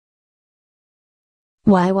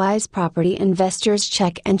Why wise property investors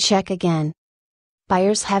check and check again.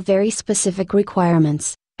 Buyers have very specific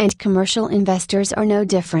requirements, and commercial investors are no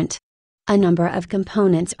different. A number of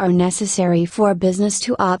components are necessary for a business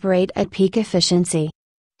to operate at peak efficiency.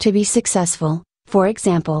 To be successful, for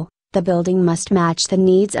example, the building must match the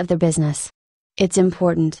needs of the business. It's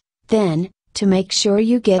important, then, to make sure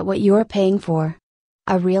you get what you're paying for.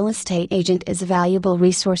 A real estate agent is a valuable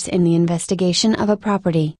resource in the investigation of a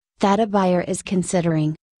property that a buyer is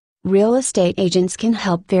considering. Real estate agents can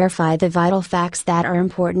help verify the vital facts that are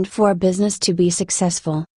important for a business to be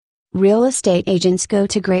successful. Real estate agents go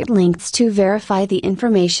to great lengths to verify the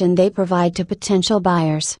information they provide to potential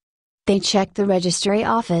buyers. They check the registry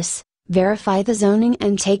office, verify the zoning,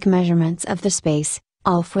 and take measurements of the space,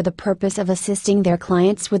 all for the purpose of assisting their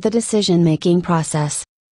clients with the decision-making process.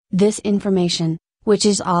 This information, which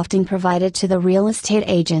is often provided to the real estate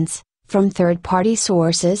agents from third-party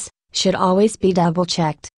sources, should always be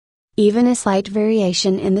double-checked. Even a slight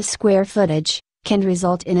variation in the square footage can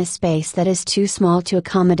result in a space that is too small to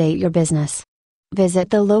accommodate your business. Visit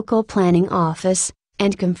the local planning office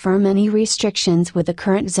and confirm any restrictions with the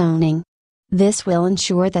current zoning. This will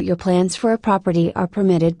ensure that your plans for a property are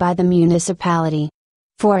permitted by the municipality.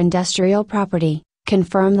 For industrial property,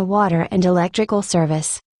 confirm the water and electrical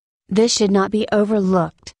service. This should not be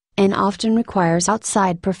overlooked, and often requires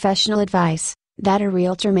outside professional advice that a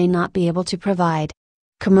realtor may not be able to provide.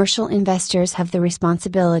 Commercial investors have the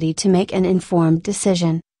responsibility to make an informed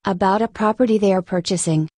decision about a property they are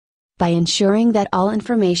purchasing. By ensuring that all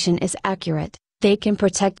information is accurate, they can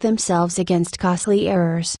protect themselves against costly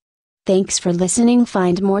errors. Thanks for listening.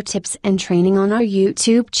 Find more tips and training on our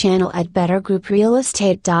YouTube channel at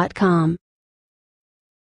bettergrouprealestate.com.